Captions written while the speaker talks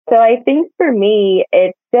So I think for me,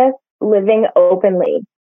 it's just living openly,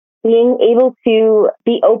 being able to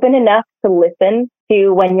be open enough to listen to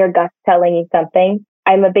when your gut's telling you something.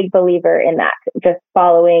 I'm a big believer in that, just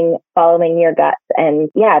following your guts and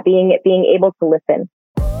being able to listen.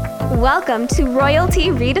 Welcome to Royalty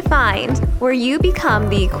Redefined, where you become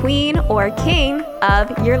the queen or king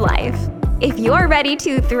of your life. If you're ready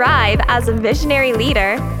to thrive as a visionary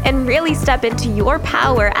leader and really step into your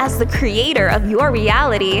power as the creator of your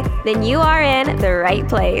reality, then you are in the right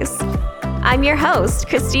place. I'm your host,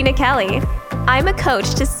 Christina Kelly. I'm a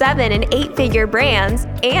coach to 7- and 8-figure brands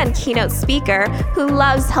and keynote speaker who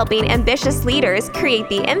loves helping ambitious leaders create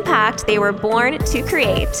the impact they were born to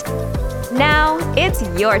create. Now it's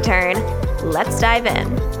your turn. Let's dive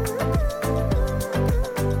in.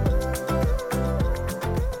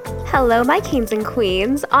 Hello, my kings and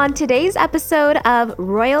queens. On today's episode of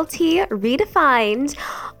Royalty Redefined,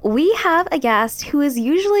 we have a guest who is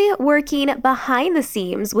usually working behind the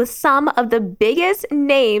scenes with some of the biggest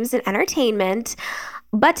names in entertainment.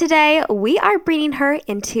 But today, we are bringing her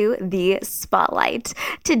into the spotlight.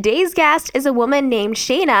 Today's guest is a woman named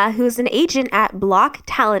Shayna, who's an agent at Block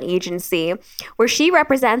Talent Agency, where she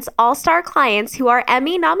represents all-star clients who are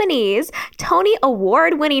Emmy nominees, Tony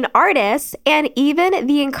Award-winning artists, and even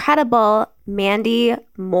the incredible Mandy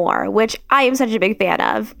Moore, which I am such a big fan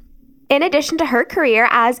of. In addition to her career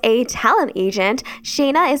as a talent agent,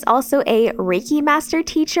 Shayna is also a Reiki master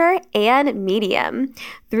teacher and medium.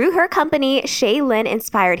 Through her company, Shaylin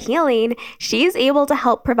Inspired Healing, she is able to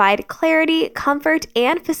help provide clarity, comfort,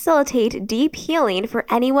 and facilitate deep healing for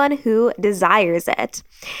anyone who desires it.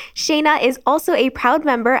 Shayna is also a proud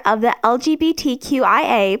member of the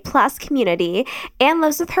LGBTQIA+ community and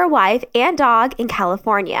lives with her wife and dog in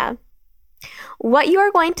California. What you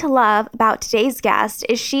are going to love about today's guest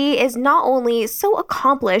is she is not only so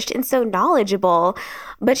accomplished and so knowledgeable,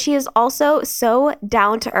 but she is also so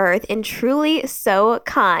down to earth and truly so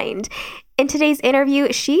kind. In today's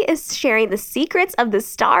interview, she is sharing the secrets of the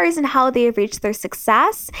stars and how they have reached their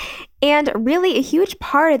success. And really a huge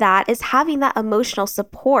part of that is having that emotional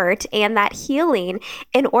support and that healing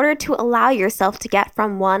in order to allow yourself to get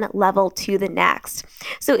from one level to the next.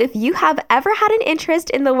 So if you have ever had an interest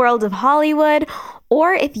in the world of Hollywood,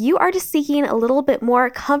 or if you are just seeking a little bit more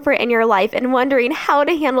comfort in your life and wondering how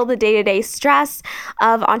to handle the day-to-day stress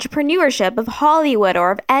of entrepreneurship, of Hollywood, or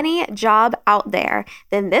of any job out there,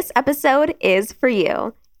 then this episode is for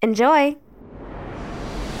you. Enjoy.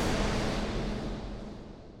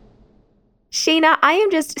 Shayna, I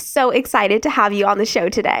am just so excited to have you on the show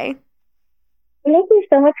today. Thank you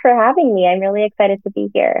so much for having me. I'm really excited to be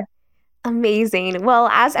here. Amazing. Well,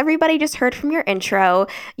 as everybody just heard from your intro,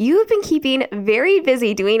 you've been keeping very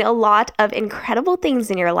busy doing a lot of incredible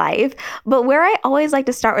things in your life. But where I always like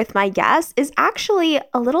to start with my guests is actually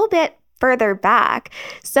a little bit further back.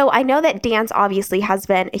 So I know that dance obviously has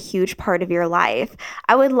been a huge part of your life.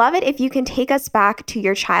 I would love it if you can take us back to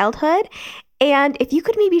your childhood. And if you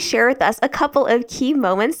could maybe share with us a couple of key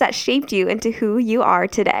moments that shaped you into who you are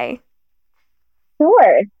today.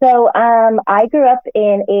 Sure. So I grew up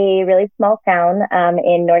in a really small town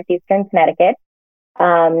in northeastern Connecticut.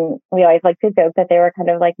 We always like to joke that there were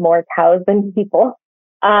kind of like more cows than people.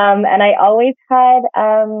 And I always had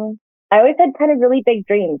kind of really big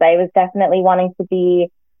dreams. I was definitely wanting to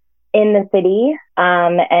be in the city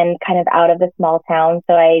and kind of out of the small town.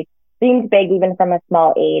 So I dreamed big even from a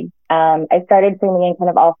small age. I started singing in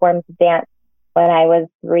kind of all forms of dance when I was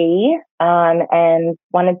 3 and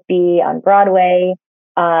wanted to be on Broadway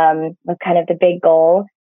was kind of the big goal.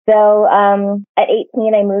 So at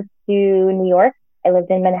 18, I moved to New York. I lived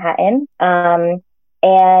in Manhattan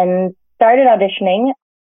and started auditioning.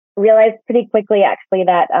 Realized pretty quickly, actually,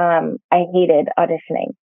 that I hated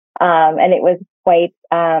auditioning. And it was quite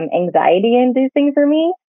anxiety-inducing for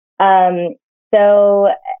me. So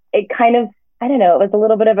it kind of, I don't know, it was a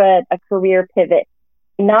little bit of a career pivot.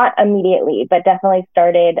 Not immediately, but definitely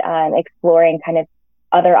started exploring kind of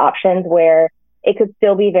other options where it could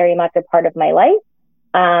still be very much a part of my life,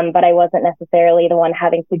 but I wasn't necessarily the one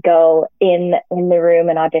having to go in the room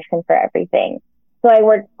and audition for everything. So I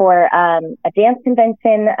worked for a dance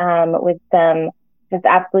convention with some just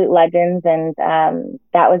absolute legends, and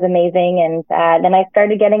that was amazing. And then I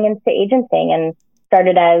started getting into agenting and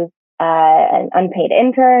started as an unpaid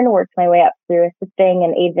intern, worked my way up through assisting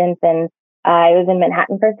an agent, and I was in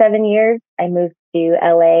Manhattan for 7 years. I moved to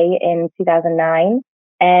LA in 2009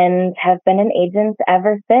 and have been an agent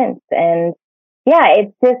ever since. And yeah,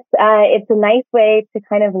 it's just, it's a nice way to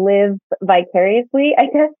kind of live vicariously, I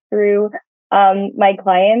guess, through my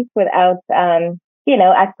clients without,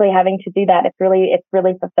 actually having to do that. It's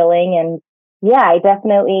really fulfilling. And Yeah, I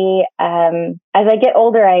definitely, as I get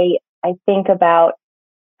older, I think about,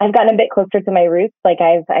 I've gotten a bit closer to my roots. Like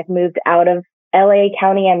I've moved out of LA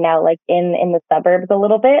County. I'm now like in the suburbs a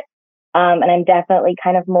little bit. And I'm definitely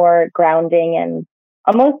kind of more grounding and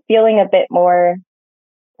almost feeling a bit more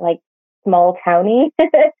like small towny.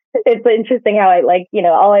 It's interesting how I like,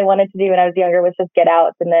 all I wanted to do when I was younger was just get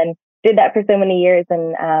out, and then did that for so many years.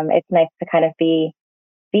 And it's nice to kind of be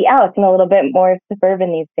out and a little bit more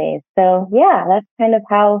suburban these days. So yeah, that's kind of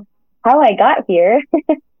how I got here.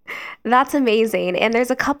 That's amazing. And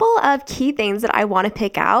there's a couple of key things that I want to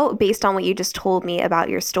pick out based on what you just told me about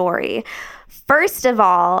your story. First of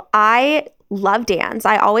all, I love dance.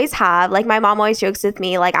 I always have. Like my mom always jokes with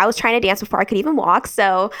me, like I was trying to dance before I could even walk.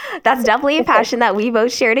 So that's definitely a passion that we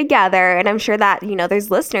both share together. And I'm sure that,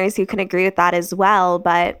 there's listeners who can agree with that as well.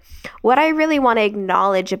 But what I really want to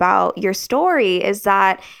acknowledge about your story is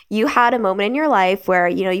that you had a moment in your life where,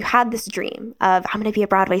 you had this dream of I'm going to be a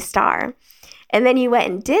Broadway star. And then you went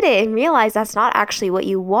and did it and realized that's not actually what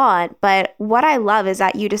you want. But what I love is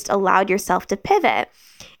that you just allowed yourself to pivot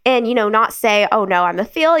and, not say, oh no, I'm a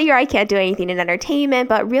failure, I can't do anything in entertainment.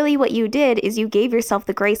 But really what you did is you gave yourself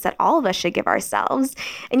the grace that all of us should give ourselves.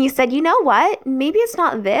 And you said, you know what, maybe it's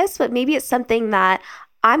not this, but maybe it's something that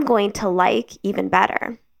I'm going to like even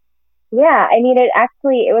better. Yeah, I mean, it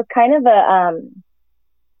was kind of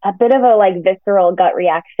a bit of a like visceral gut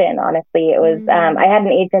reaction. Honestly, it was, I had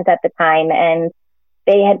an agent at the time, and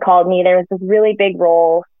they had called me. There was this really big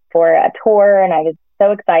role for a tour, and I was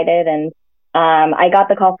so excited. And I got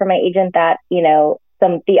the call from my agent that,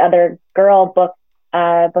 the other girl booked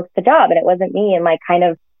the job, and it wasn't me. And my kind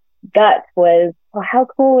of gut was, well, how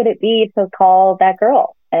cool would it be to call that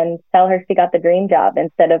girl and tell her she got the dream job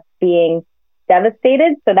instead of being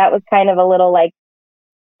devastated? So that was kind of a little like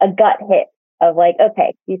a gut hit of like,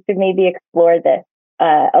 okay, you should maybe explore this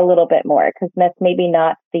a little bit more, because that's maybe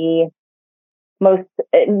not the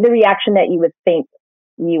the reaction that you would think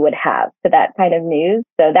you would have to that kind of news.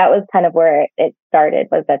 So that was kind of where it started,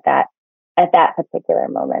 was at that particular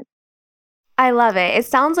moment. I love it. It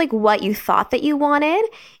sounds like what you thought that you wanted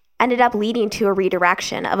ended up leading to a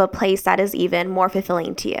redirection of a place that is even more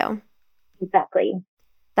fulfilling to you. Exactly.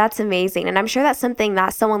 That's amazing. And I'm sure that's something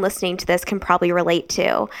that someone listening to this can probably relate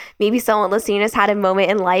to. Maybe someone listening has had a moment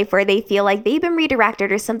in life where they feel like they've been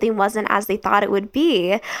redirected or something wasn't as they thought it would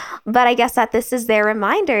be. But I guess that this is their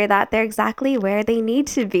reminder that they're exactly where they need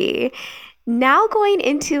to be. Now, going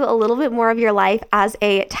into a little bit more of your life as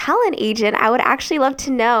a talent agent, I would actually love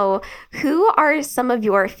to know, who are some of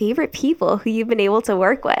your favorite people who you've been able to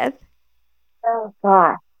work with? Oh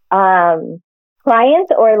gosh.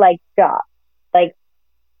 Clients or like jobs? Like,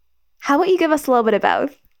 how about you give us a little bit of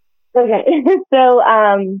both? Okay. So,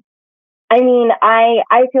 I mean,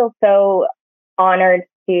 I feel so honored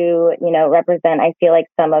to, represent, I feel like,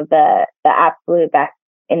 some of the absolute best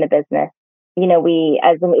in the business. We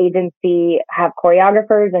as an agency have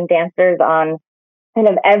choreographers and dancers on kind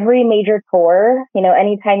of every major tour.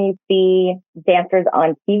 Anytime you see dancers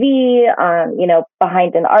on TV,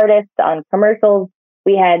 behind an artist on commercials,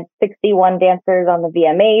 we had 61 dancers on the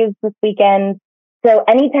VMAs this weekend. So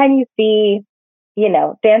anytime you see,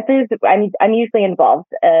 dancers, I'm usually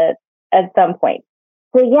involved at some point.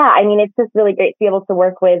 So yeah, I mean, it's just really great to be able to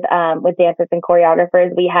work with dancers and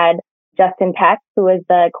choreographers. We had Justin Peck, who was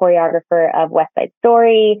the choreographer of West Side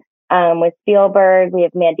Story, with Spielberg. We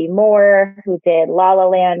have Mandy Moore, who did La La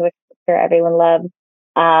Land, which I'm sure everyone loves.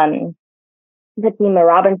 Fatima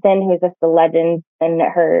Robinson, who's just a legend in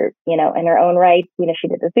her own right. She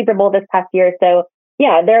did the Super Bowl this past year. So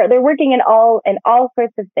yeah, they're working in all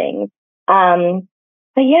sorts of things.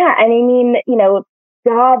 But yeah, and I mean,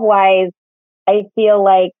 job wise, I feel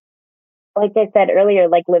like I said earlier,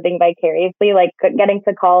 like living vicariously, like getting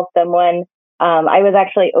to call someone. I was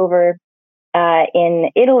actually over in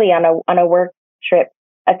Italy on a work trip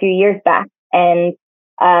a few years back, and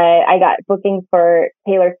I got bookings for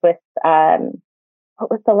Taylor Swift's, what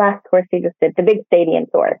was the last tour she just did? The big stadium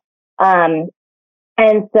tour. And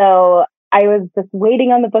so I was just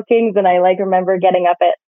waiting on the bookings, and I remember getting up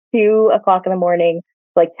at 2:00 in the morning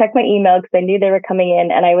to check my email because I knew they were coming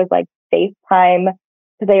in, and I was FaceTime,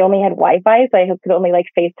 because I only had Wi-Fi, so I could only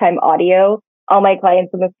FaceTime audio all my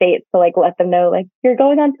clients in the States to let them know you're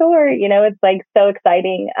going on tour. It's so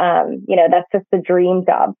exciting. That's just a dream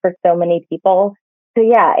job for so many people. So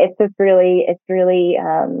yeah, it's really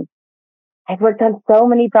I've worked on so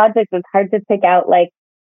many projects. It's hard to pick out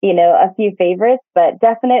a few favorites, but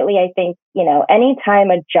definitely I think,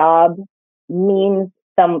 anytime a job means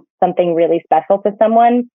something really special to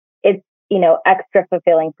someone, it's, extra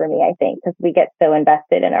fulfilling for me, I think, because we get so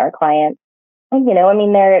invested in our clients. And, I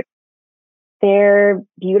mean, they're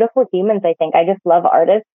beautiful humans. I think I just love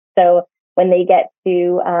artists. So when they get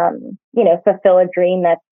to, fulfill a dream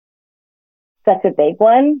that's such a big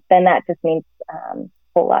one, then that just means a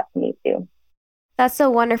whole lot to me too. That's so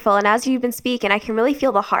wonderful. And as you've been speaking, I can really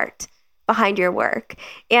feel the heart behind your work.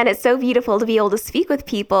 And it's so beautiful to be able to speak with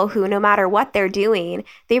people who, no matter what they're doing,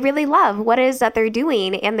 they really love what it is that they're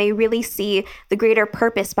doing and they really see the greater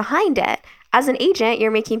purpose behind it. As an agent,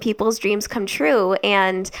 you're making people's dreams come true.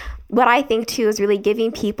 And what I think too is really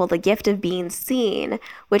giving people the gift of being seen,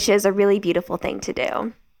 which is a really beautiful thing to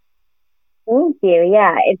do. Thank you.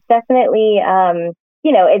 Yeah, it's definitely,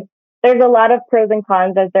 there's a lot of pros and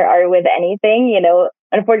cons as there are with anything,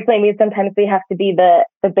 unfortunately, sometimes we have to be the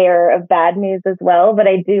bearer of bad news as well. But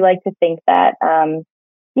I do like to think that,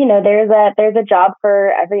 there's a job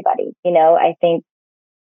for everybody. I think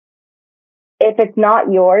if it's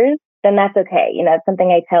not yours, then that's okay. It's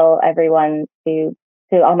something I tell everyone to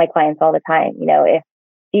all my clients all the time. If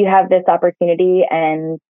you have this opportunity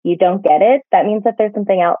and you don't get it, that means that there's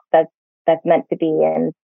something else that's meant to be.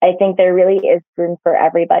 And I think there really is room for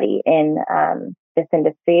everybody in this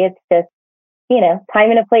industry. It's just, time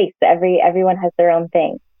and a place. Everyone has their own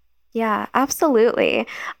thing. Yeah, absolutely.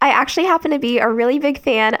 I actually happen to be a really big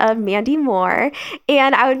fan of Mandy Moore,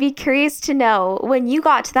 and I would be curious to know when you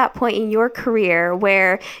got to that point in your career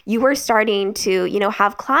where you were starting to,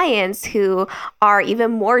 have clients who are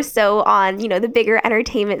even more so on, the bigger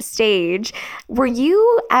entertainment stage. Were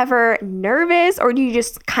you ever nervous or do you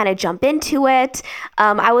just kind of jump into it?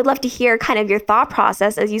 I would love to hear kind of your thought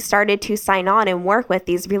process as you started to sign on and work with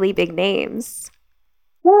these really big names.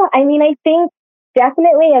 Yeah, I think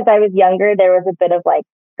definitely as I was younger, there was a bit of like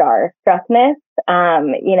starstruckness,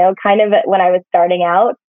 kind of when I was starting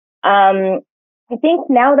out. I think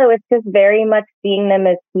now though, it's just very much seeing them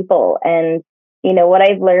as people. And, what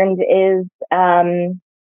I've learned is, even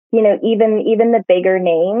the bigger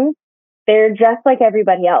names, they're just like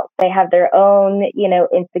everybody else. They have their own,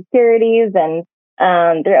 insecurities and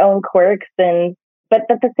their own quirks. But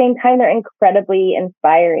at the same time, they're incredibly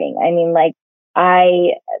inspiring.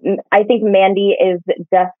 I think Mandy is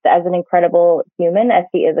just as an incredible human as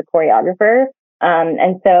she is a choreographer.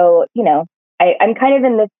 And so, I'm kind of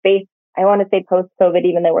in this space, I want to say post-COVID,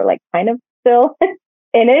 even though we're like kind of still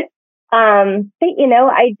in it. I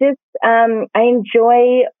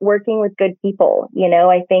enjoy working with good people.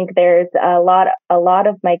 I think there's a lot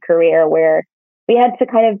of my career where we had to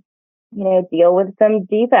kind of, deal with some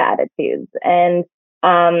diva attitudes. And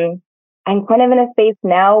I'm kind of in a space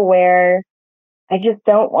now where I just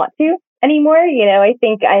don't want to anymore. I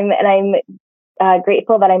think I'm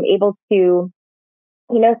grateful that I'm able to,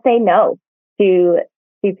 say no to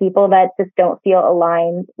people that just don't feel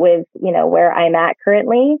aligned with, where I'm at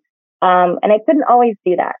currently. And I couldn't always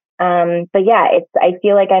do that. But yeah, I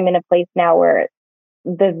feel like I'm in a place now where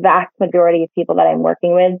the vast majority of people that I'm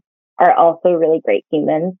working with are also really great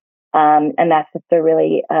humans. And that's just a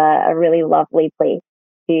really lovely place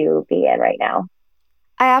to be in right now.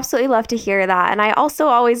 I absolutely love to hear that. And I also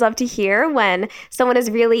always love to hear when someone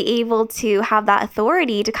is really able to have that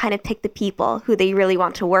authority to kind of pick the people who they really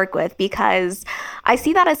want to work with, because I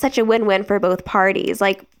see that as such a win-win for both parties.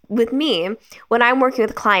 Like with me, when I'm working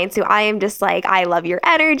with clients who I am just like, I love your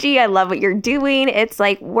energy, I love what you're doing, it's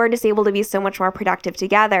like we're just able to be so much more productive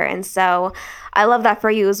together. And so I love that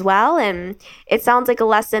for you as well. And it sounds like a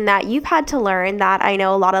lesson that you've had to learn that I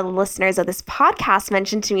know a lot of the listeners of this podcast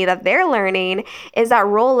mentioned to me that they're learning is that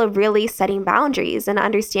role of really setting boundaries and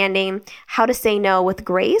understanding how to say no with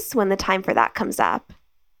grace when the time for that comes up.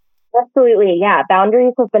 Absolutely. Yeah.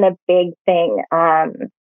 Boundaries have been a big thing.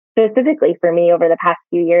 Specifically for me over the past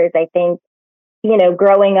few years. I think,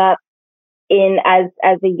 growing up as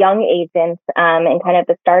a young agent, and kind of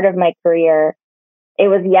the start of my career, it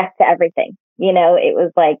was yes to everything. It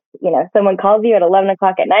was like, someone calls you at 11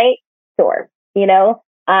 o'clock at night. Sure.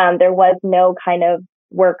 There was no kind of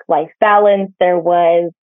work-life balance. There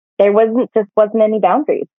wasn't any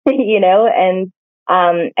boundaries, and,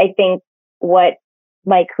 I think what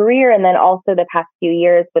my career and then also the past few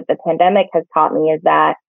years with the pandemic has taught me is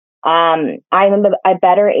that, I'm a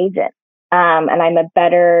better agent, and I'm a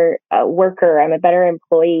better worker. I'm a better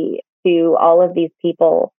employee to all of these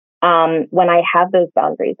people, when I have those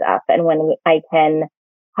boundaries up and when I can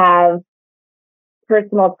have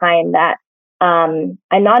personal time that, I'm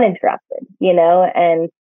not interrupted, and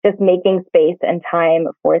just making space and time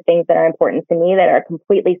for things that are important to me that are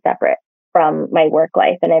completely separate from my work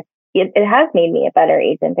life. And it has made me a better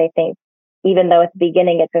agent, I think, even though at the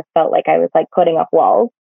beginning it just felt like I was like putting up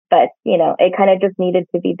walls. But, it kind of just needed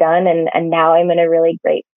to be done. And now I'm in a really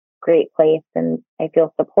great place and I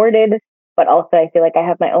feel supported. but also I feel like I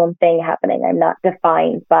have my own thing happening. I'm not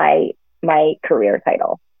defined by my career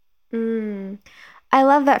title. Mm. I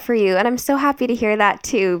love that for you. And I'm so happy to hear that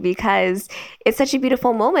too, because it's such a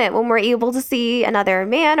beautiful moment when we're able to see another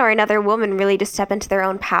man or another woman really just step into their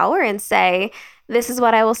own power and say, this is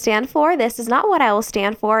what I will stand for. This is not what I will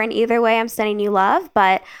stand for. And either way, I'm sending you love,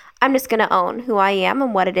 but I'm just going to own who I am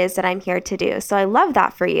and what it is that I'm here to do. So I love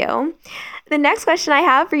that for you. The next question I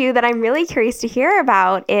have for you that I'm really curious to hear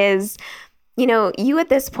about is, you at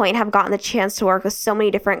this point have gotten the chance to work with so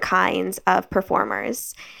many different kinds of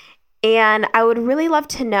performers. And I would really love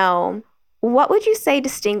to know, what would you say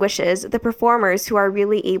distinguishes the performers who are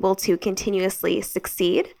really able to continuously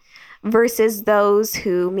succeed versus those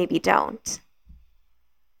who maybe don't?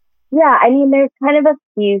 Yeah, I mean, there's kind of a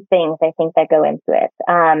few things I think that go into it.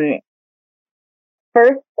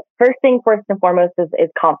 First thing, first and foremost, is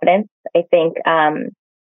confidence. I think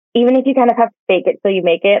even if you kind of have to fake it till you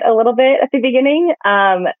make it a little bit at the beginning,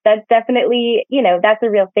 that's definitely, that's a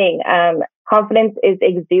real thing. Confidence is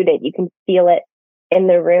exuded. You can feel it in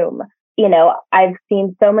the room. I've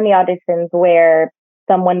seen so many auditions where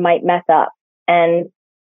someone might mess up and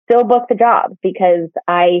still book the job because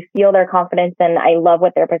I feel their confidence and I love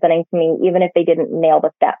what they're presenting to me, even if they didn't nail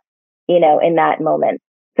the steps, in that moment.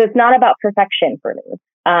 So it's not about perfection for me.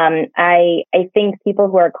 I think people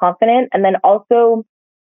who are confident and then also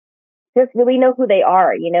just really know who they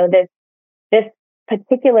are. This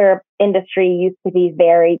particular industry used to be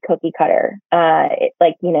very cookie cutter.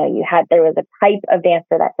 There was a type of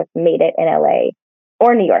dancer that just made it in LA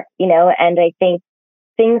or New York, and I think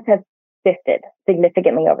things have shifted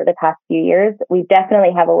significantly over the past few years. We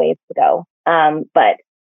definitely have a ways to go. But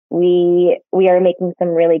we are making some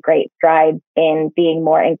really great strides in being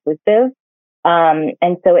more inclusive.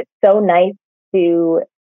 And so it's so nice to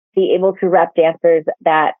be able to rep dancers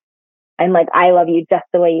that I'm like, I love you just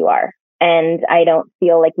the way you are. And I don't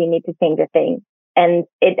feel like you need to change a thing. And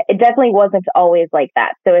it definitely wasn't always like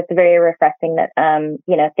that. So it's very refreshing that,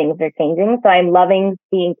 things are changing. So I'm loving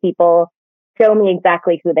seeing people show me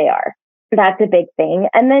exactly who they are. That's a big thing.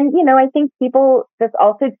 And then, I think people just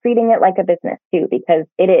also treating it like a business too, because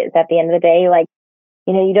it is at the end of the day, like,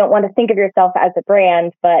 you don't want to think of yourself as a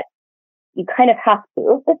brand, but you kind of have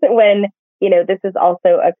to when, this is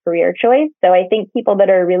also a career choice. So I think people that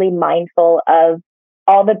are really mindful of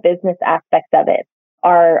all the business aspects of it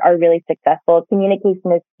are really successful.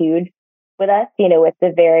 Communication is huge with us.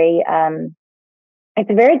 It's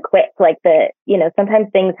very quick. Like sometimes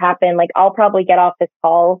things happen. Like I'll probably get off this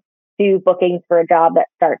call to bookings for a job that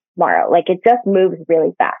starts tomorrow. Like it just moves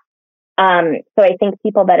really fast. So I think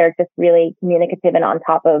people that are just really communicative and on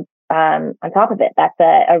top of it, that's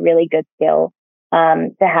a really good skill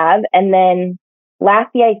to have. And then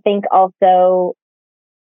lastly, I think also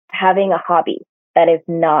having a hobby that is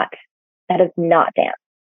not dance.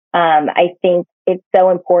 I think it's so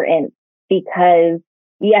important because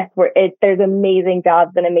yes, there's amazing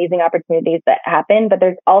jobs and amazing opportunities that happen, but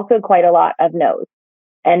there's also quite a lot of no's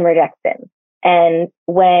and rejection. And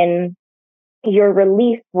when your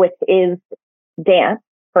release, which is dance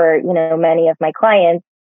for, many of my clients,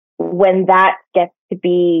 when that gets to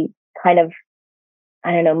be kind of,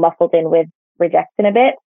 muffled in with rejection a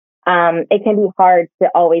bit, it can be hard to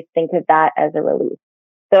always think of that as a release.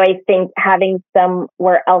 So I think having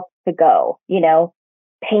somewhere else to go,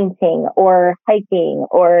 painting or hiking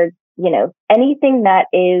or, anything that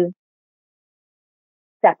is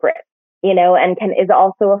separate, and is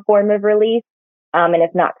also a form of release, and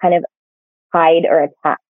is not kind of tied or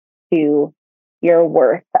attached to your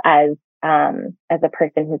worth as a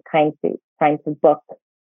person who's trying to book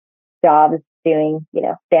jobs doing,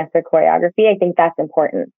 dance or choreography. I think that's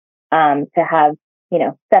important to have,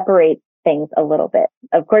 separate things a little bit.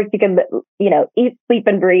 Of course, you can, eat, sleep,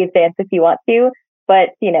 and breathe dance if you want to, but,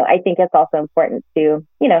 I think it's also important to,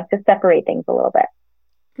 to separate things a little bit.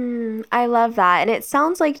 I love that. And it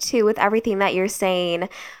sounds like, too, with everything that you're saying,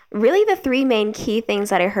 really the three main key things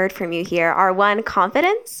that I heard from you here are, one,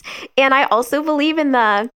 confidence. And I also believe in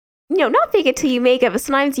the, not fake it till you make it, but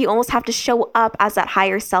sometimes you almost have to show up as that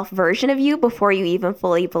higher self version of you before you even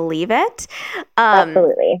fully believe it.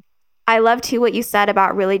 Absolutely. I love, too, what you said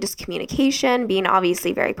about really just communication, being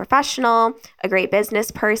obviously very professional, a great business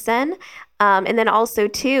person. And then also,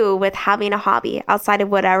 too, with having a hobby outside of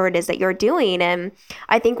whatever it is that you're doing. And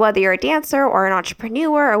I think whether you're a dancer or an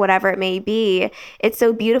entrepreneur or whatever it may be, it's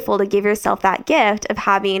so beautiful to give yourself that gift of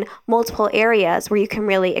having multiple areas where you can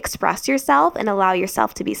really express yourself and allow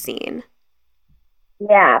yourself to be seen.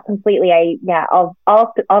 Yeah, completely. All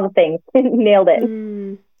the things. Nailed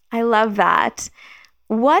it. I love that.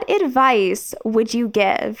 What advice would you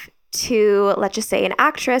give to, let's just say, an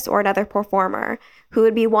actress or another performer who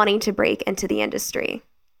would be wanting to break into the industry?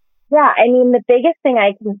 Yeah, I mean, the biggest thing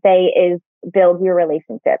I can say is build your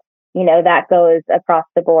relationships. That goes across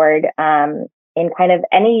the board in kind of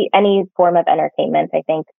any form of entertainment. I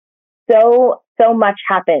think so much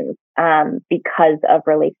happens because of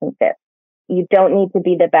relationships. You don't need to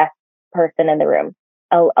be the best person in the room.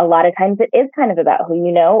 A lot of times it is kind of about who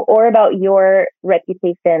you know or about your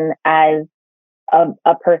reputation as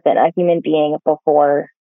a person, a human being before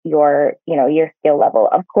your skill level.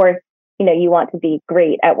 Of course, you want to be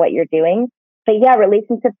great at what you're doing. But yeah,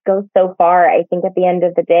 relationships go so far. I think at the end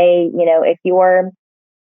of the day, if you're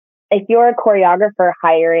a choreographer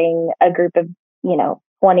hiring a group of,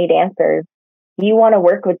 20 dancers, you want to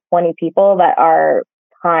work with 20 people that are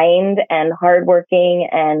kind and hardworking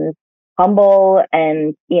and humble.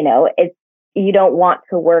 And, you don't want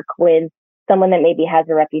to work with someone that maybe has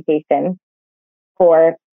a reputation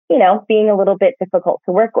for, being a little bit difficult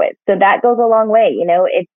to work with. So that goes a long way.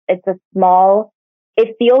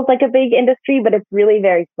 It feels like a big industry, but it's really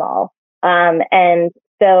very small. And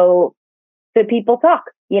so people talk,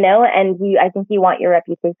 and I think you want your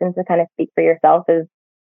reputation to kind of speak for yourself as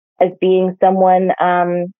being someone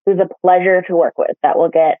who's a pleasure to work with, that will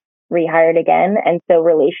get rehired again. And so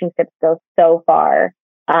relationships go so far.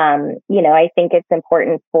 I think it's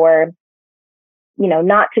important for,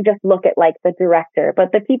 not to just look at like the director,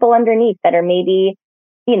 but the people underneath that are maybe,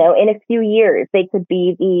 in a few years, they could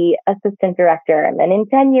be the assistant director. And then in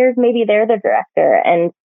 10 years, maybe they're the director.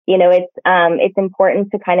 And, it's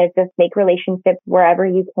important to kind of just make relationships wherever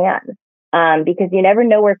you can, because you never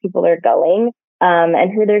know where people are going,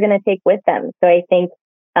 and who they're going to take with them. So I think,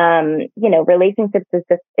 relationships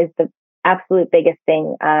is the absolute biggest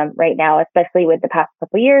thing, right now, especially with the past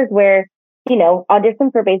couple of years where,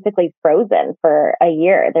 auditions were basically frozen for a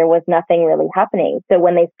year. There was nothing really happening. So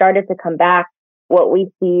when they started to come back, what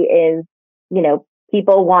we see is,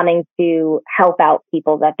 people wanting to help out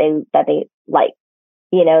people that they like,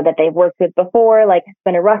 that they've worked with before. Like, it's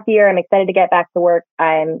been a rough year. I'm excited to get back to work.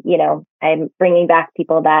 I'm bringing back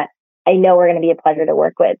people that I know are going to be a pleasure to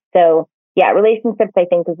work with. So yeah, relationships, I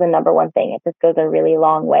think, is the number one thing. It just goes a really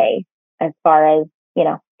long way as far as,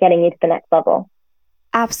 getting you to the next level.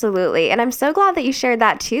 Absolutely. And I'm so glad that you shared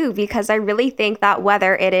that too, because I really think that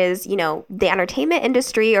whether it is, the entertainment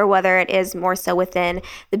industry or whether it is more so within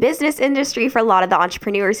the business industry, for a lot of the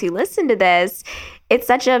entrepreneurs who listen to this, it's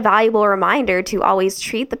such a valuable reminder to always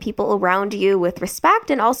treat the people around you with respect,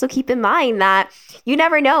 and also keep in mind that you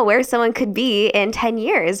never know where someone could be in 10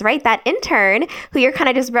 years, right? That intern who you're kind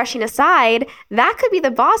of just brushing aside, that could be the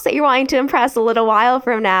boss that you're wanting to impress a little while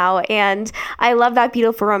from now. And I love that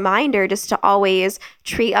beautiful reminder just to always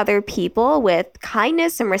treat other people with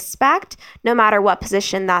kindness and respect, no matter what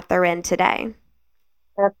position that they're in today.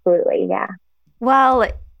 Absolutely. Yeah. Well,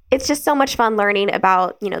 it's just so much fun learning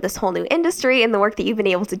about, this whole new industry and the work that you've been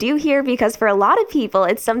able to do here, because for a lot of people,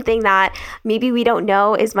 it's something that maybe we don't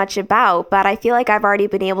know as much about, but I feel like I've already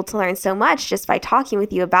been able to learn so much just by talking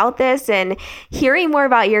with you about this and hearing more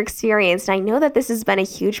about your experience. And I know that this has been a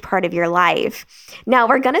huge part of your life. Now,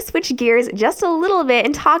 we're going to switch gears just a little bit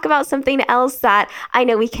and talk about something else that I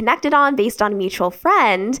know we connected on based on a mutual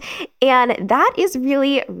friend, and that is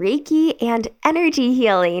really Reiki and energy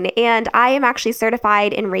healing. And I am actually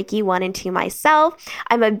certified in Reiki 1 and 2 myself.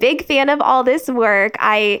 I'm a big fan of all this work.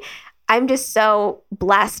 I'm just so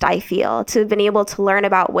blessed, I feel, to have been able to learn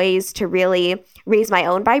about ways to really raise my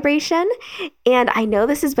own vibration. And I know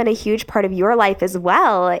this has been a huge part of your life as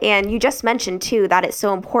well. And you just mentioned too that it's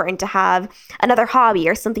so important to have another hobby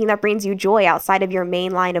or something that brings you joy outside of your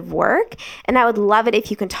main line of work. And I would love it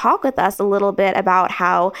if you can talk with us a little bit about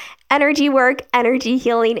how energy work, energy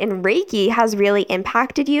healing, and Reiki has really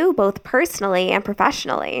impacted you both personally and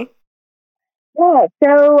professionally. Yeah.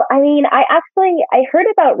 So, I mean, I heard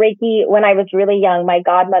about Reiki when I was really young. My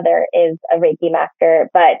godmother is a Reiki master,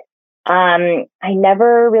 but I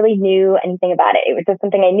never really knew anything about it. It was just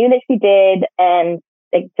something I knew that she did, and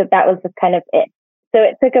that was just kind of it. So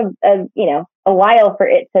it took a while for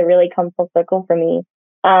it to really come full circle for me.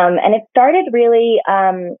 And it started really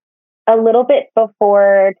a little bit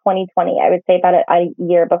before 2020. I would say about a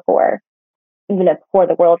year before, even before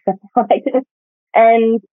the world shut down.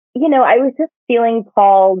 And I was just feeling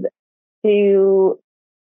called to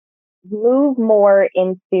move more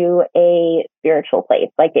into a spiritual place.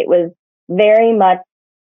 Like, it was very much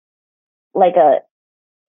like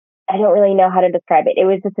I don't really know how to describe it. It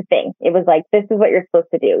was just a thing. It was like, this is what you're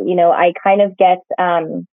supposed to do. I kind of get,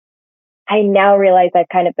 I now realize I've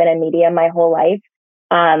kind of been a medium my whole life.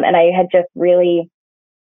 And I had just really,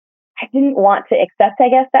 I didn't want to accept, I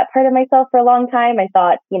guess, that part of myself for a long time. I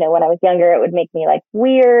thought, when I was younger, it would make me like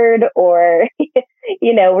weird or,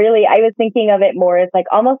 really, I was thinking of it more as like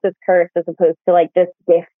almost this curse as opposed to like this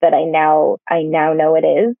gift that I now know it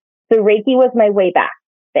is. So Reiki was my way back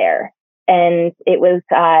there. And it was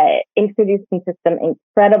introduced me to some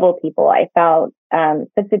incredible people. I found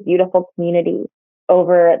such a beautiful community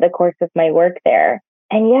over the course of my work there.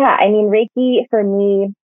 And yeah, I mean, Reiki for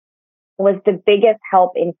me was the biggest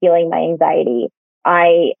help in healing my anxiety.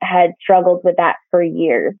 I had struggled with that for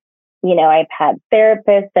years. I've had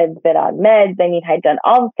therapists, I've been on meds, I'd done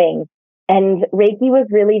all the things. And Reiki was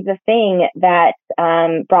really the thing that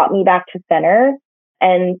brought me back to center.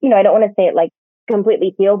 And, I don't want to say it like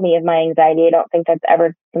completely healed me of my anxiety. I don't think that's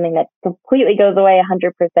ever something that completely goes away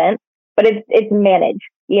 100%, but it's managed,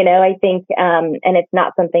 I think, and it's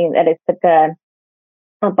not something that is such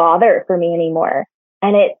a bother for me anymore.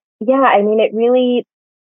 And it really,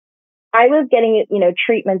 I was getting,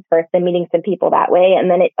 treatments first and meeting some people that way. And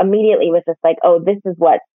then it immediately was just like, oh, this is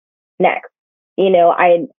what's next.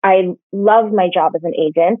 I love my job as an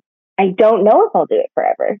agent. I don't know if I'll do it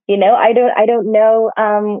forever. I don't know.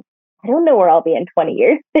 I don't know where I'll be in 20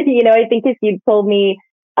 years. I think if you'd told me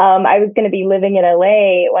I was going to be living in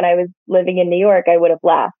LA when I was living in New York, I would have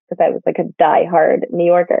laughed because I was like a diehard New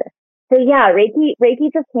Yorker. So yeah,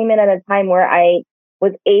 Reiki just came in at a time where I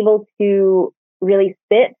was able to really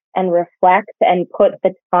sit and reflect and put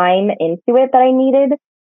the time into it that I needed.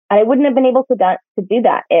 And I wouldn't have been able to do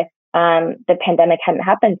that if the pandemic hadn't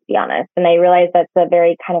happened, to be honest. And I realized that's a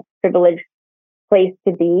very kind of privileged place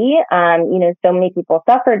to be. So many people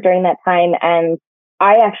suffered during that time. And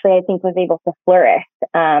I think was able to flourish.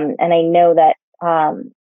 And I know that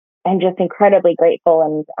I'm just incredibly grateful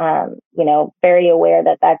and, very aware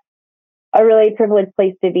that that's a really privileged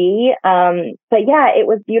place to be. But yeah, it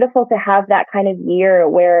was beautiful to have that kind of year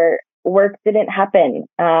where work didn't happen.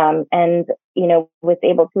 And, was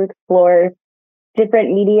able to explore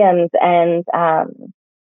different mediums. And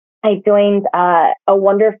I joined a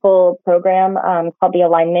wonderful program called the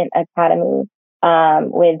Alignment Academy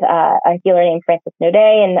with a healer named Frances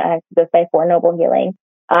Naudet, and she goes by Four Noble Healing.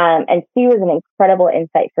 And she was an incredible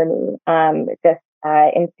insight for me,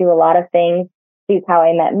 into a lot of things. She's how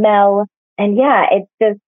I met Mel. And yeah, it's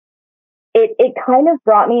just, it kind of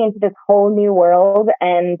brought me into this whole new world.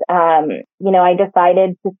 And, I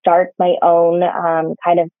decided to start my own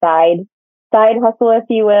kind of side hustle, if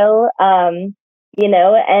you will, and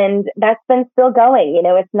that's been still going.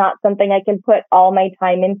 It's not something I can put all my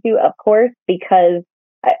time into, of course, because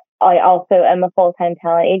I also am a full-time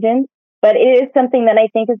talent agent, but it is something that I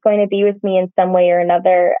think is going to be with me in some way or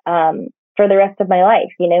another for the rest of my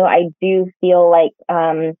life. I do feel like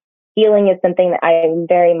healing is something that I am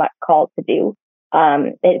very much called to do.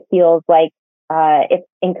 It feels like it's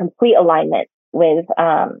in complete alignment with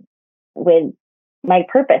my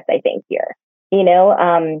purpose, I think, here.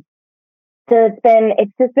 So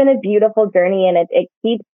it's just been a beautiful journey, and it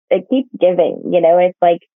keeps giving. It's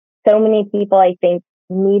like so many people, I think,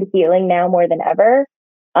 need healing now more than ever.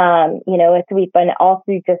 We've been all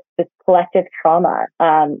through just this collective trauma,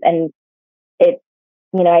 and it's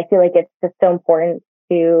I feel like it's just so important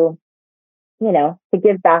to to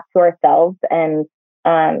give back to ourselves, and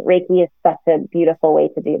Reiki is such a beautiful way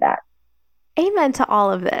to do that. Amen to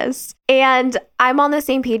all of this. And I'm on the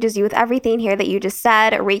same page as you with everything here that you just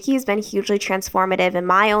said. Reiki has been hugely transformative in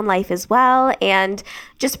my own life as well, and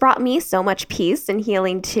just brought me so much peace and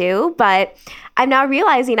healing too. But I'm now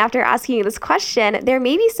realizing after asking you this question, there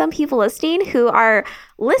may be some people listening who are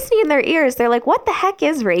listening in their ears. They're like, what the heck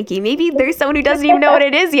is Reiki? Maybe there's someone who doesn't even know what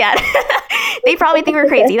it is yet. They probably think we're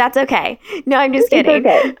crazy. That's okay. No, I'm just kidding.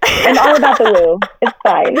 It's okay. I'm all about the woo. It's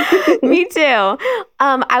fine. Me too.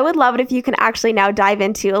 I would love it if you can actually now dive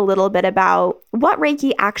into a little bit about what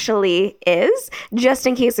Reiki actually is, just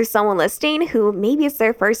in case there's someone listening who maybe it's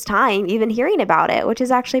their first time even hearing about it, which is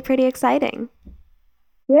actually pretty exciting.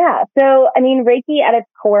 Yeah. So, Reiki at its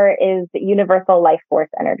core is universal life force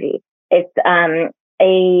energy. It's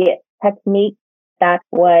a technique that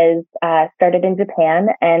was started in Japan,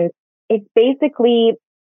 and it's basically,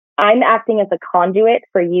 I'm acting as a conduit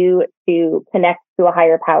for you to connect to a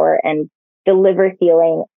higher power and deliver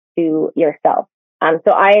healing to yourself.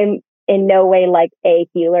 So I'm in no way like a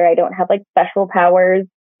healer. I don't have like special powers,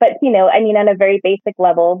 but on a very basic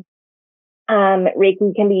level,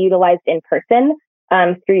 Reiki can be utilized in person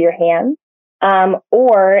through your hands,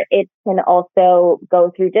 or it can also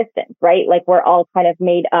go through distance, right? Like we're all kind of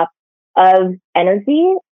made up of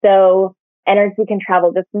energy. So energy can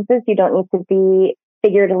travel distances. You don't need to be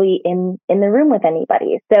figuratively in the room with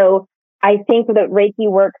anybody. So I think that Reiki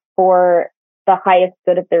works for the the highest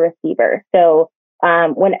good of the receiver. So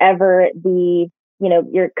whenever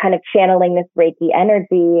you're kind of channeling this Reiki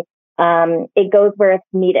energy, it goes where it's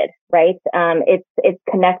needed, right? It's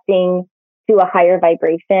connecting to a higher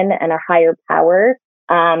vibration and a higher power,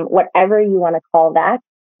 whatever you want to call that,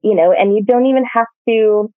 and you don't even have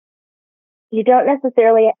to, you don't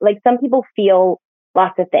necessarily, like, some people feel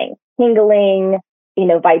lots of things, tingling,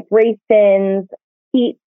 vibrations,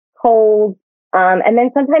 heat, cold. And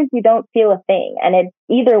then sometimes you don't feel a thing, and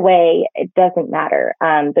either way, it doesn't matter.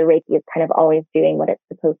 The Reiki is kind of always doing what it's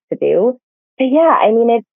supposed to do. But yeah, I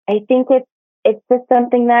mean, I think it's just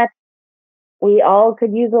something that we all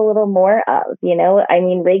could use a little more of, I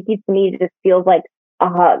mean, Reiki to me just feels like a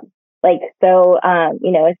hug. Like, so,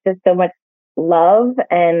 it's just so much love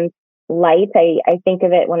and light. I think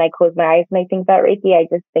of it when I close my eyes and I think about Reiki, I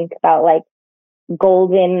just think about like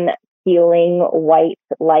golden, healing, white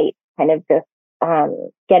light kind of just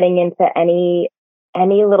getting into any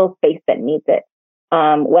little space that needs it,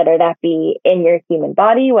 whether that be in your human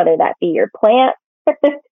body, whether that be your plant,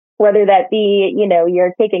 whether that be,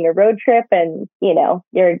 you're taking a road trip and,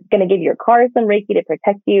 you're going to give your car some Reiki to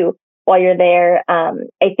protect you while you're there.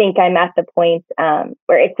 I think I'm at the point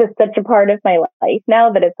where it's just such a part of my life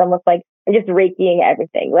now that it's almost like I'm just Reikiing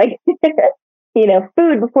everything. Like,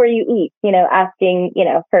 food before you eat, asking,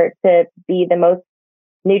 for it to be the most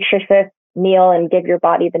nutritious meal and give your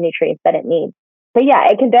body the nutrients that it needs. So yeah,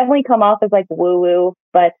 it can definitely come off as like woo woo,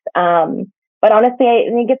 but honestly, I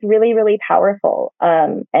think it's really, really powerful.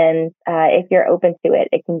 And if you're open to it,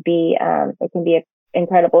 it can be an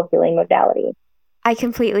incredible healing modality. I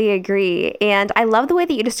completely agree. And I love the way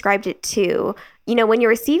that you described it too. When you're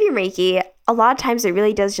receiving Reiki, a lot of times it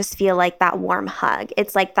really does just feel like that warm hug.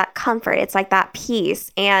 It's like that comfort. It's like that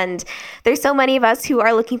peace. And there's so many of us who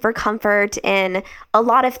are looking for comfort in a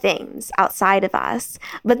lot of things outside of us.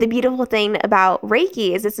 But the beautiful thing about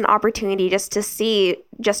Reiki is it's an opportunity just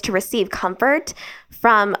to receive comfort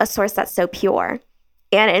from a source that's so pure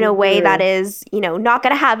and in a way that is, not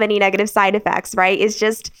going to have any negative side effects, right? It's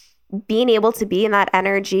just being able to be in that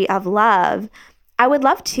energy of love. I would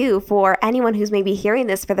love to, for anyone who's maybe hearing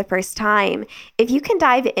this for the first time, if you can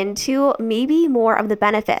dive into maybe more of the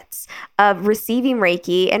benefits of receiving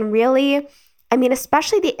Reiki and really, I mean,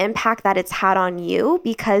 especially the impact that it's had on you,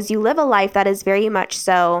 because you live a life that is very much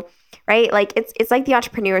so, right? Like it's like the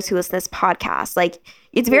entrepreneurs who listen to this podcast, like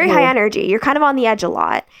it's very high energy. You're kind of on the edge a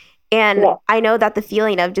lot. And I know that the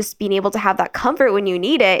feeling of just being able to have that comfort when you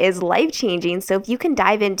need it is life-changing. So if you can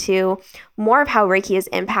dive into more of how Reiki has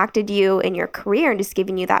impacted you in your career and just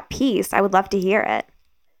giving you that peace, I would love to hear it.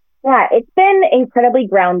 Yeah, it's been incredibly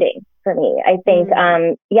grounding for me. I think,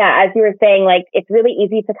 as you were saying, like, it's really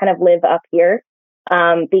easy to kind of live up here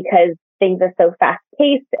because things are so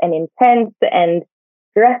fast-paced and intense and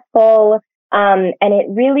stressful. And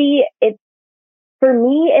for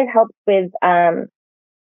me, it helps with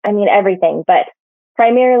everything, but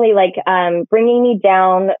primarily like bringing me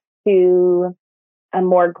down to a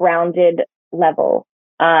more grounded level.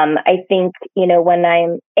 I think, when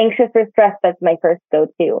I'm anxious or stressed, that's my first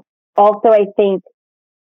go-to. Also, I think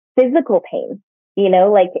physical pain,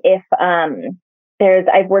 like if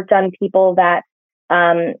I've worked on people that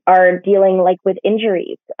are dealing like with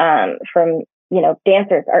injuries from,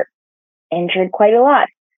 dancers are injured quite a lot.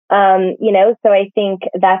 So I think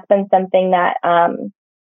that's been something that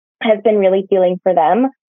has been really healing for them.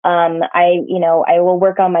 I will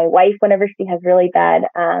work on my wife whenever she has really bad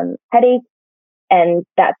headaches, and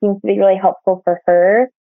that seems to be really helpful for her.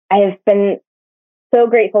 I have been so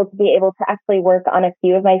grateful to be able to actually work on a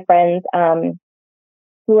few of my friends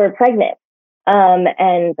who are pregnant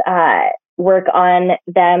and work on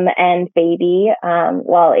them and baby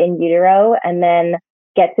while in utero, and then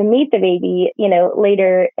get to meet the baby,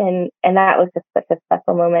 later. And that was just such a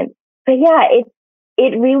special moment. But yeah,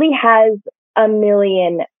 it really has a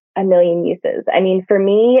million uses. I mean, for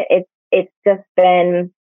me, it's just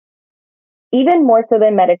been even more so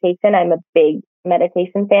than meditation. I'm a big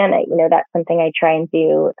meditation fan. That's something I try and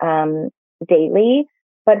do daily.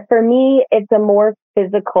 But for me, it's a more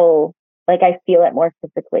physical, like I feel it more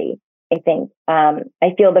physically, I think.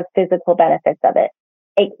 I feel the physical benefits of it.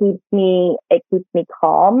 It keeps me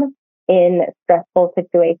calm in stressful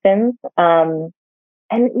situations.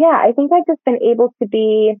 And yeah, I think I've just been able to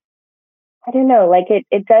be, I don't know, like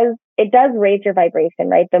it does raise your vibration,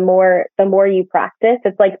 right? The more you practice,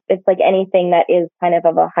 it's like anything that is kind of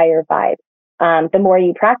a higher vibe. The more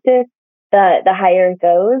you practice, the higher it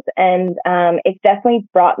goes. And it's definitely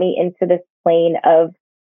brought me into this plane of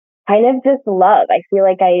kind of just love. I feel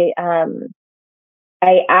like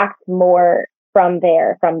I act more from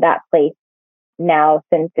that place now,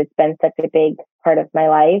 since it's been such a big part of my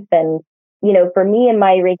life. And, for me in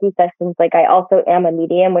my Reiki sessions, like I also am a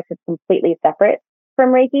medium, which is completely separate from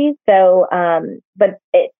Reiki. So, but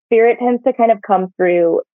spirit tends to kind of come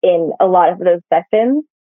through in a lot of those sessions.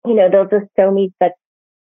 They'll just show me such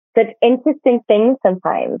interesting things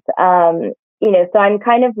sometimes. So I'm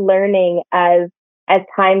kind of learning as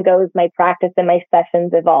time goes, my practice and my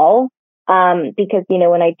sessions evolve. Because,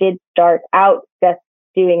 when I did start out just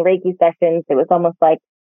doing Reiki sessions, it was almost like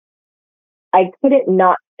I couldn't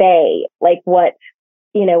not say like what,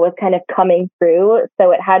 was kind of coming through.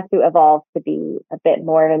 So it had to evolve to be a bit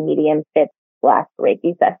more of a mediumship /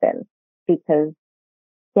 Reiki session because,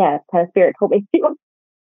 yeah, kind of spirit told me to.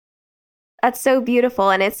 That's so beautiful.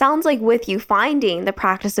 And it sounds like with you finding the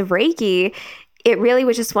practice of Reiki, it really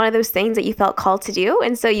was just one of those things that you felt called to do.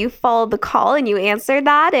 And so you followed the call and you answered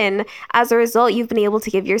that. And as a result, you've been able to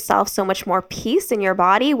give yourself so much more peace in your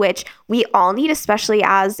body, which we all need, especially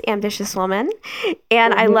as ambitious women.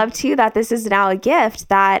 And I love too that this is now a gift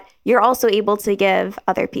that you're also able to give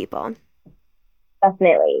other people.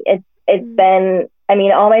 Definitely. It's been,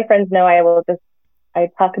 all my friends know I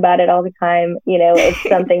talk about it all the time. It's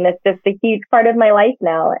something that's just a huge part of my life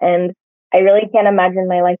now. And I really can't imagine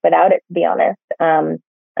my life without it, to be honest. And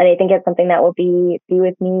I think it's something that will be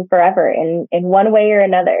with me forever in one way or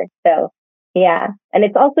another. So, yeah. And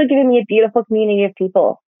it's also given me a beautiful community of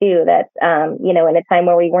people too that, in a time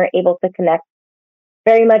where we weren't able to connect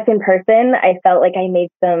very much in person, I felt like I made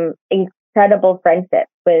some incredible friendships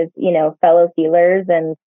with, fellow healers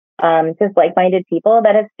and just like-minded people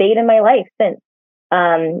that have stayed in my life since.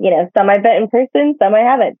 Some I've met in person, some I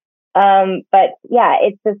haven't. But yeah,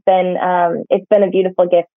 it's been a beautiful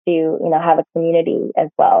gift to, have a community as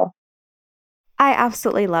well. I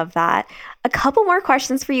absolutely love that. A couple more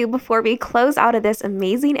questions for you before we close out of this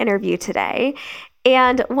amazing interview today.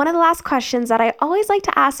 And one of the last questions that I always like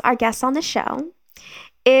to ask our guests on the show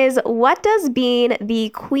is, what does being the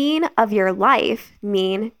queen of your life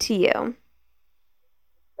mean to you?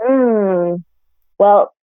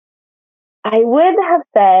 Well, I would have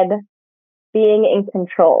said being in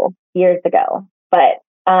control years ago, but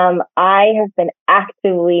I have been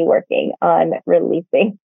actively working on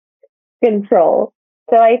releasing control.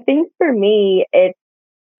 So I think for me, it's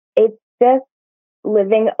just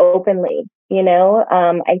living openly.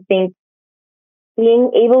 I think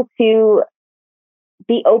being able to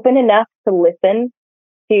be open enough to listen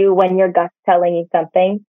to when your gut's telling you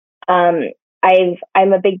something.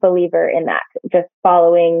 I'm a big believer in that, just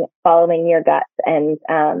following your guts and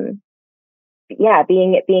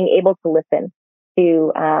being able to listen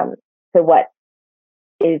to what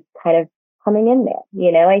is kind of coming in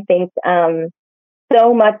there. I think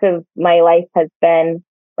so much of my life has been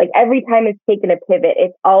like, every time it's taken a pivot,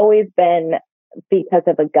 it's always been because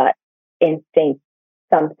of a gut instinct,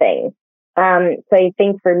 something. So I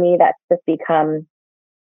think for me, that's just become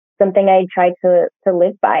something I try to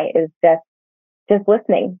live by, is just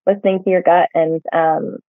listening to your gut. And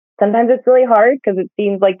sometimes it's really hard because it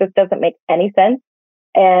seems like this doesn't make any sense.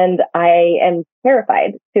 And I am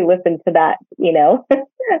terrified to listen to that,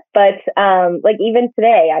 but like even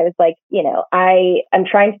today, I was like, I'm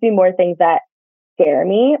trying to do more things that scare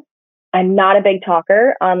me. I'm not a big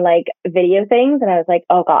talker on like video things. And I was like,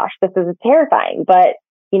 oh gosh, this is terrifying, but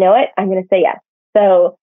you know what? I'm going to say yes.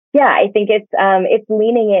 So yeah, I think it's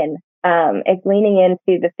leaning in. It's leaning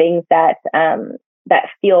into the things that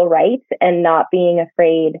feel right and not being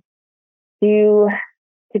afraid to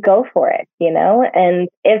go for it, and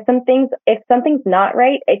if something's not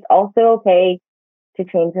right, it's also okay to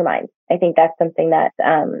change your mind. I think that's something that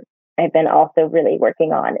I've been also really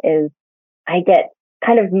working on, is I get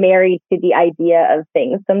kind of married to the idea of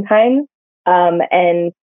things sometimes.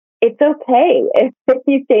 And it's okay if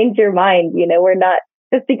you change your mind, we're not,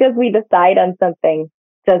 just because we decide on something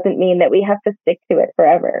doesn't mean that we have to stick to it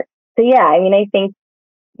forever. So yeah, I think,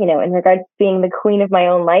 in regards to being the queen of my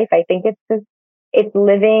own life, I think it's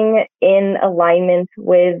living in alignment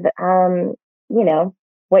with,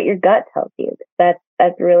 what your gut tells you.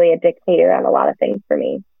 That's really a dictator on a lot of things for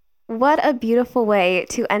me. What a beautiful way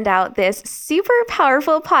to end out this super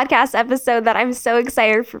powerful podcast episode that I'm so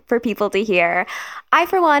excited for people to hear. I,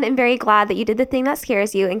 for one, am very glad that you did the thing that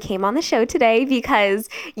scares you and came on the show today, because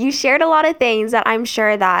you shared a lot of things that I'm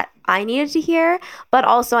sure that I needed to hear, but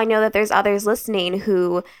also I know that there's others listening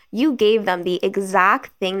who you gave them the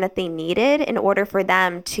exact thing that they needed in order for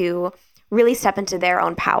them to really step into their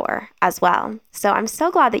own power as well. So I'm so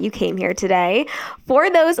glad that you came here today. For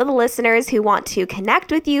those of the listeners who want to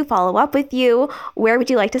connect with you, follow up with you, where would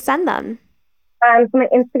you like to send them? So my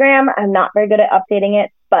Instagram, I'm not very good at updating it.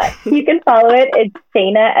 but you can follow it. It's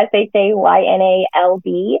Shayna,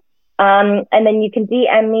 SHAYNALB. And then you can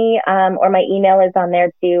DM me, or my email is on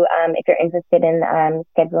there too, if you're interested in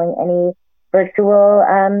scheduling any virtual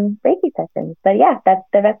Reiki sessions. But yeah, that's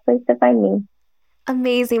the best place to find me.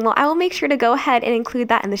 Amazing. Well, I will make sure to go ahead and include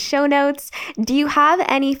that in the show notes. Do you have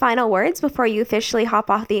any final words before you officially hop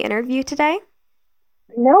off the interview today?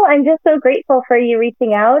 No, I'm just so grateful for you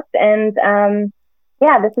reaching out, and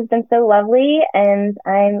yeah, this has been so lovely, and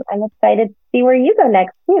I'm excited to see where you go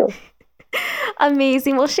next too.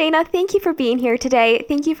 Amazing. Well, Shayna, thank you for being here today.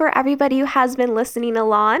 Thank you for everybody who has been listening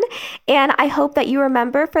along. And I hope that you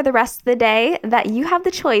remember for the rest of the day that you have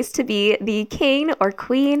the choice to be the king or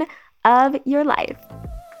queen of your life.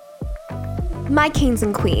 My kings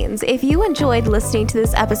and queens, if you enjoyed listening to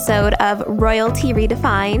this episode of Royalty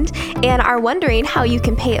Redefined and are wondering how you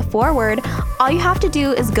can pay it forward, all you have to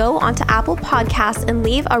do is go onto Apple Podcasts and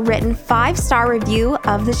leave a written 5-star review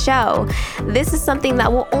of the show. This is something that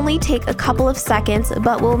will only take a couple of seconds,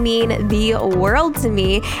 but will mean the world to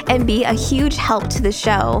me and be a huge help to the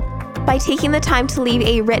show. By taking the time to leave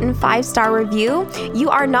a written 5-star review, you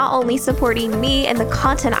are not only supporting me and the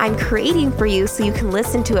content I'm creating for you so you can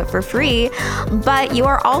listen to it for free, but you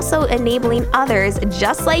are also enabling others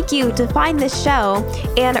just like you to find this show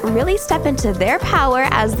and really step into their power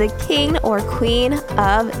as the king or queen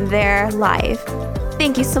of their life.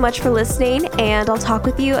 Thank you so much for listening, and I'll talk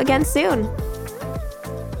with you again soon.